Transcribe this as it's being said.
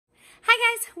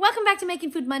welcome back to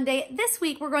Making Food Monday. This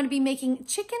week we're going to be making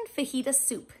chicken fajita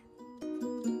soup.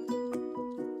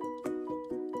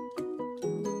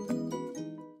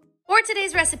 For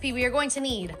today's recipe, we are going to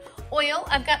need oil.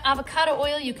 I've got avocado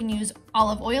oil. You can use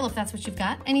olive oil if that's what you've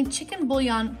got. I need chicken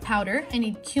bouillon powder. I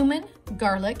need cumin,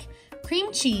 garlic,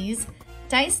 cream cheese,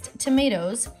 diced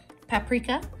tomatoes,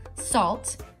 paprika,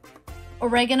 salt,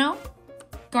 oregano,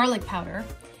 garlic powder,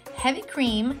 heavy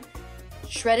cream,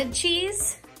 shredded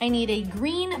cheese. I need a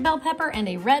green bell pepper and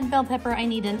a red bell pepper. I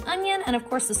need an onion, and of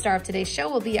course the star of today's show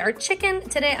will be our chicken.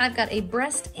 Today I've got a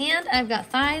breast and I've got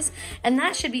thighs, and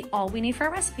that should be all we need for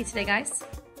our recipe today, guys.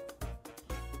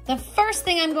 The first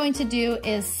thing I'm going to do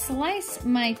is slice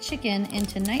my chicken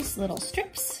into nice little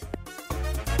strips.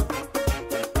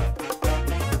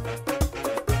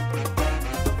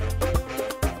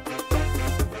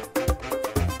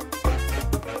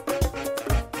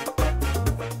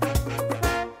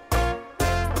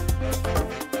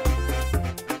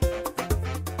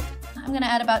 I'm gonna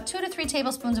add about 2 to 3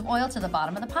 tablespoons of oil to the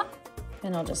bottom of the pot.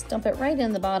 And I'll just dump it right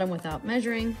in the bottom without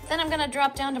measuring. Then I'm gonna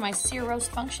drop down to my sear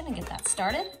roast function and get that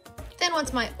started. Then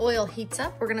once my oil heats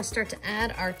up, we're gonna start to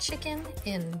add our chicken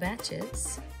in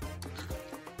batches.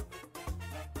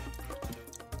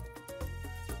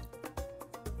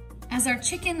 As our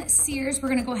chicken sears, we're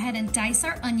gonna go ahead and dice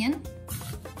our onion.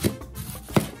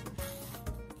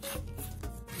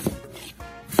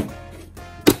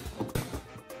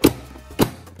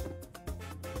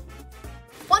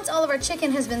 Once all of our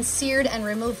chicken has been seared and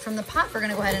removed from the pot, we're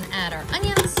gonna go ahead and add our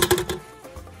onions.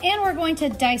 And we're going to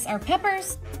dice our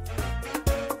peppers.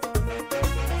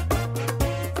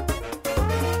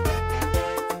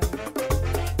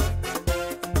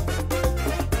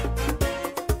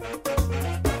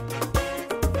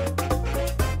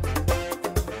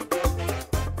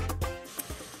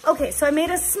 Okay, so I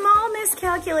made a small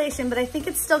miscalculation, but I think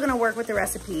it's still gonna work with the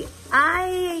recipe.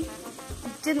 I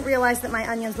didn't realize that my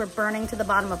onions were burning to the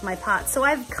bottom of my pot, so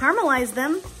I've caramelized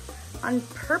them on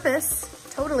purpose,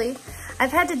 totally.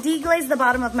 I've had to deglaze the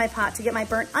bottom of my pot to get my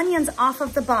burnt onions off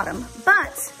of the bottom,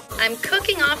 but I'm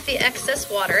cooking off the excess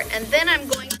water, and then I'm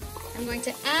going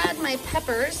to add my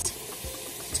peppers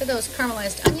to those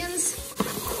caramelized onions.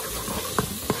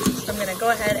 So I'm gonna go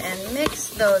ahead and mix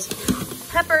those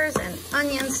peppers and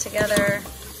onions together.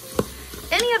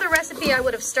 Any other recipe I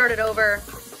would have started over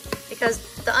because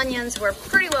the onions were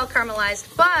pretty well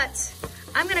caramelized, but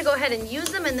I'm gonna go ahead and use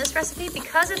them in this recipe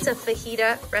because it's a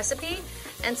fajita recipe,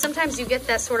 and sometimes you get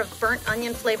that sort of burnt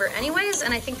onion flavor anyways,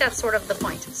 and I think that's sort of the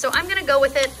point. So I'm gonna go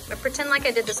with it, I pretend like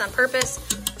I did this on purpose,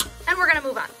 and we're gonna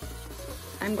move on.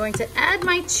 I'm going to add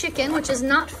my chicken, which is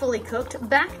not fully cooked,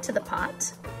 back to the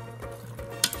pot.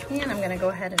 And I'm gonna go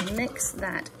ahead and mix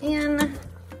that in. Then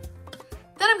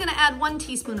I'm gonna add 1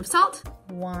 teaspoon of salt.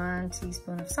 1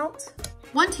 teaspoon of salt.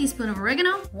 1 teaspoon of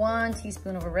oregano. 1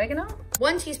 teaspoon of oregano.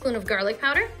 1 teaspoon of garlic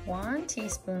powder. 1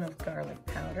 teaspoon of garlic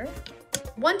powder.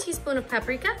 1 teaspoon of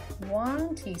paprika.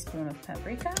 1 teaspoon of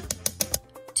paprika.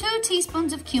 2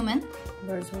 teaspoons of cumin.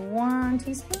 There's 1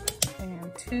 teaspoon and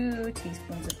 2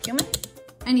 teaspoons of cumin.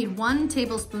 I need 1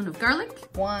 tablespoon of garlic.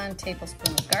 1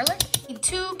 tablespoon of garlic. I need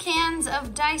 2 cans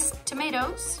of diced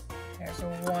tomatoes. There's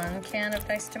 1 can of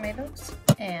diced tomatoes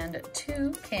and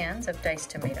 2 cans of diced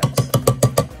tomatoes.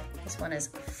 This one is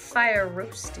fire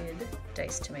roasted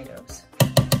diced tomatoes.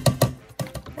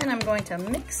 Then I'm going to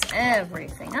mix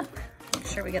everything up. Make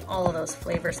sure we get all of those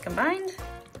flavors combined.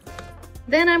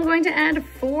 Then I'm going to add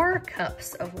 4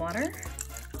 cups of water,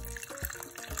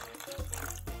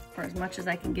 or as much as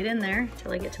I can get in there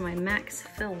till I get to my max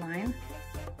fill line.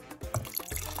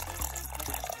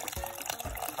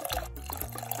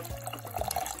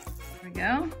 There we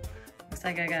go. Looks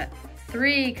like I got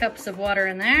 3 cups of water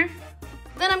in there.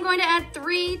 Then I'm going to add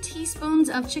 3 teaspoons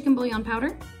of chicken bouillon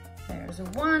powder. There's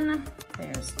 1,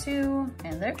 there's 2,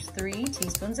 and there's 3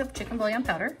 teaspoons of chicken bouillon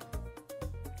powder.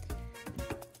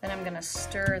 Then I'm gonna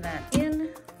stir that in,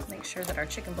 make sure that our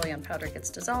chicken bouillon powder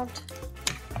gets dissolved.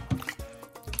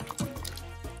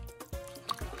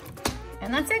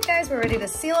 And that's it, guys. We're ready to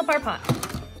seal up our pot.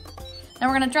 Now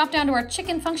we're gonna drop down to our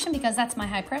chicken function because that's my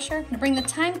high pressure. I'm gonna bring the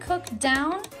time cook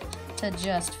down to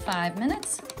just 5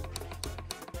 minutes.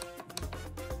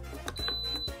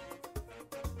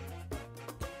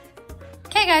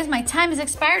 Okay guys, my time has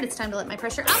expired. It's time to let my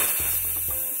pressure out.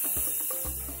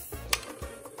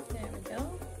 There we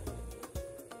go.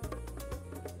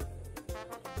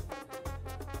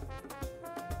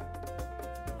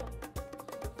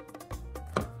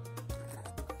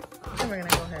 And we're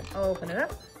gonna go ahead and open it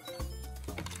up.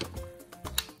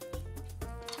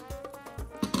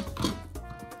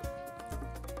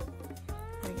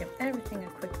 Give everything a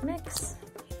quick mix.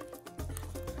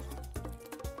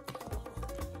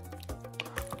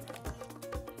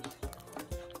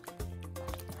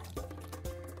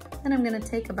 Then I'm gonna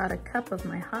take about a cup of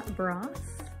my hot broth.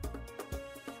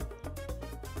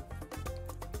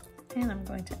 And I'm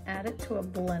going to add it to a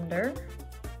blender.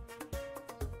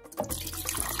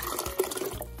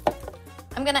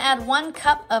 I'm gonna add 1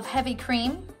 cup of heavy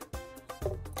cream.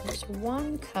 There's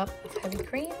 1 cup of heavy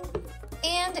cream.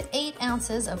 And 8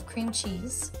 ounces of cream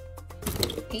cheese.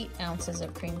 8 ounces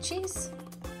of cream cheese.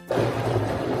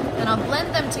 Then I'll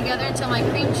blend them together until my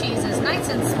cream cheese is nice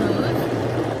and smooth.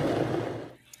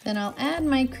 Then I'll add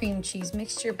my cream cheese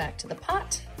mixture back to the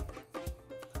pot.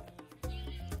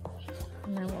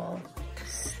 And then we'll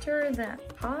stir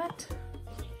that pot.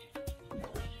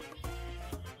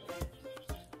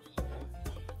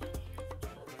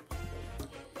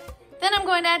 Then I'm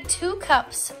going to add 2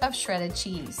 cups of shredded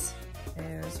cheese.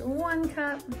 There's 1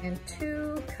 cup and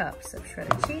 2 cups of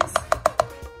shredded cheese.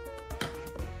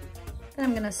 Then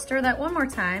I'm gonna stir that one more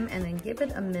time and then give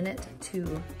it a minute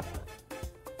to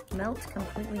melt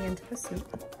completely into the soup.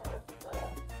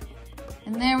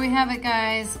 And there we have it,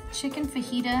 guys, chicken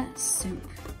fajita soup.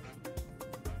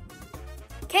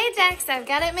 Okay, Jax, I've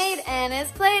got it made and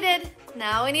it's plated.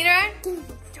 Now we need our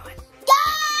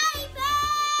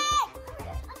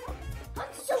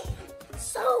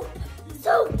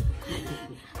Soup.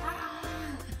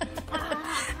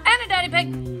 and a daddy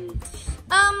pig.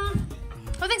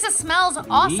 Who thinks it smells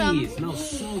awesome? It smells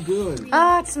so good.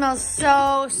 Oh, it smells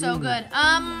so good.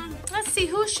 Let's see,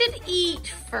 who should eat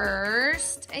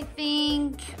first? I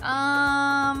think,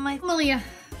 Malia.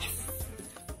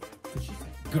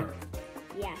 Girl.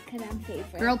 Yeah, because I'm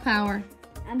favorite. Girl power.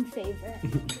 I'm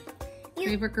favorite.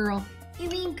 Favorite girl. You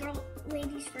mean girl,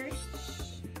 ladies first?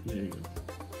 There you go.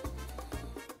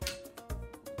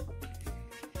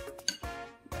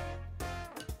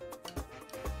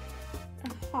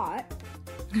 Hot.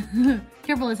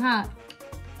 Careful, it's hot.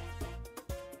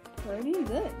 Pretty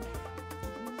good.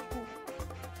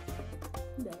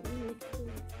 That's good.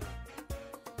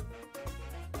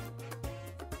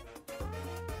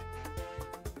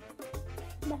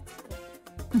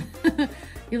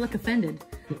 You look offended.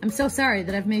 I'm so sorry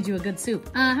that I've made you a good soup.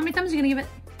 How many thumbs are you gonna give it?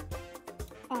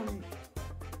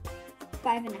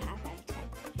 5.5 out of 10.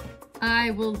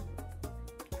 I will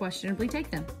questionably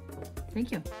take them.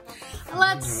 Thank you.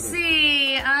 Let's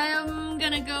see. I'm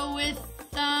gonna go with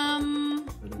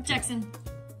Jackson.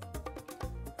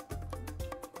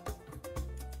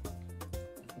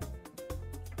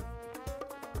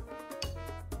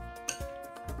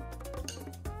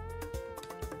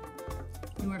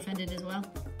 You were offended as well?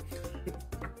 Offended.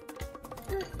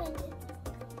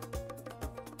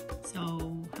 So,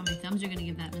 how many thumbs are you gonna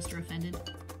give that, Mr. Offended?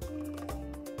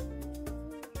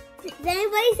 If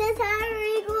anybody says how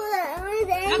equal,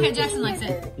 Okay, Jackson likes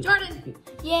it. Jordan!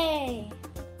 Yay!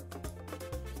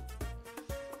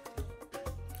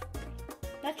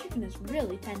 That chicken is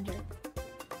really tender.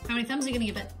 How many thumbs are you gonna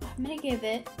give it? I'm gonna give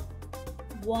it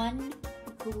 1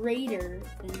 greater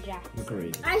than Jackson.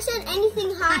 Great. I said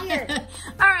anything higher.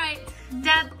 All right,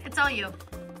 Dad, it's all you.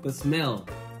 The smell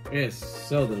is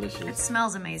so delicious. It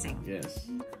smells amazing. Yes.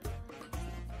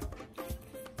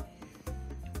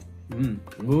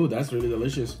 Ooh, that's really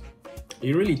delicious.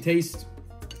 It really tastes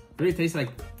like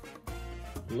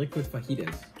liquid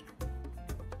fajitas.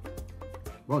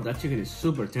 Wow, that chicken is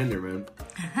super tender, man.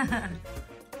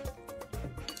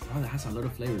 Oh, that has a lot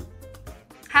of flavor.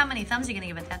 How many thumbs are you gonna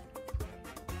give it, Dad?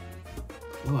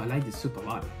 Oh, I like this soup a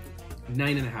lot.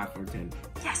 9.5 out of 10.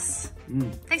 Yes.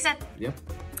 Thanks, Dad. Yep.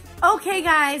 Okay,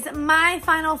 guys, my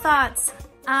final thoughts.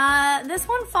 This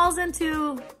one falls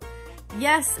into,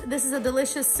 yes, this is a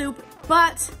delicious soup,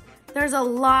 but there's a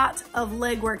lot of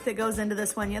legwork that goes into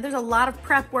this one. Yeah, there's a lot of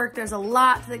prep work. There's a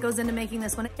lot that goes into making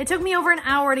this one. It took me over an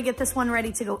hour to get this one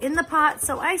ready to go in the pot.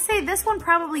 So I say this one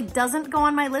probably doesn't go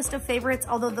on my list of favorites,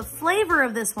 although the flavor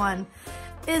of this one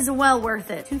is well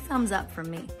worth it. 2 thumbs up from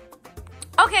me.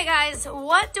 Okay, guys,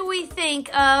 what do we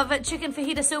think of chicken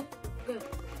fajita soup? Good.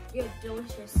 Good.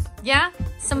 Delicious. Yeah,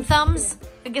 some thumbs.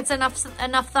 It gets enough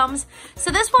thumbs.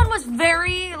 So this one was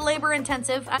very labor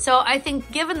intensive. So I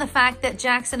think given the fact that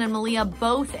Jackson and Malia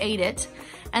both ate it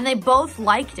and they both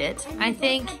liked it, And I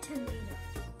think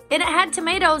it had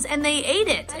tomatoes and they ate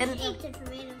it. I And ate the tomatoes.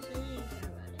 I didn't care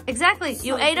about it. exactly,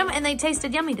 you ate them and they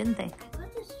tasted yummy, didn't they?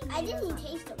 I didn't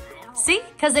taste them at all. See,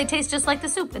 because they taste just like the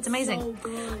soup. It's amazing. So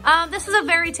good. This was a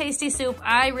very tasty soup.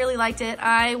 I really liked it.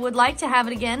 I would like to have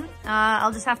it again.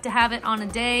 I'll just have to have it on a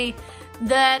day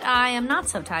that I am not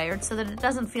so tired so that it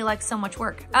doesn't feel like so much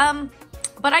work.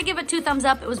 But I give it 2 thumbs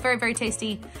up. It was very, very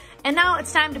tasty. And now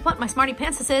it's time to put my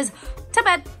Smartypants to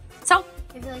bed. So,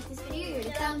 If you like this video, give it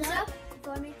a thumbs up. if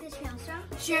you want to make this channel strong,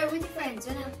 share it with your friends.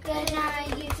 And good night,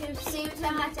 YouTube. See you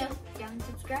tomorrow. If you haven't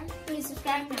subscribed, please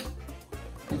subscribe now.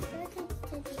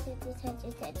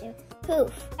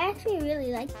 Poof. I actually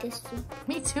really like this soup.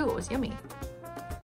 Me too, it was yummy.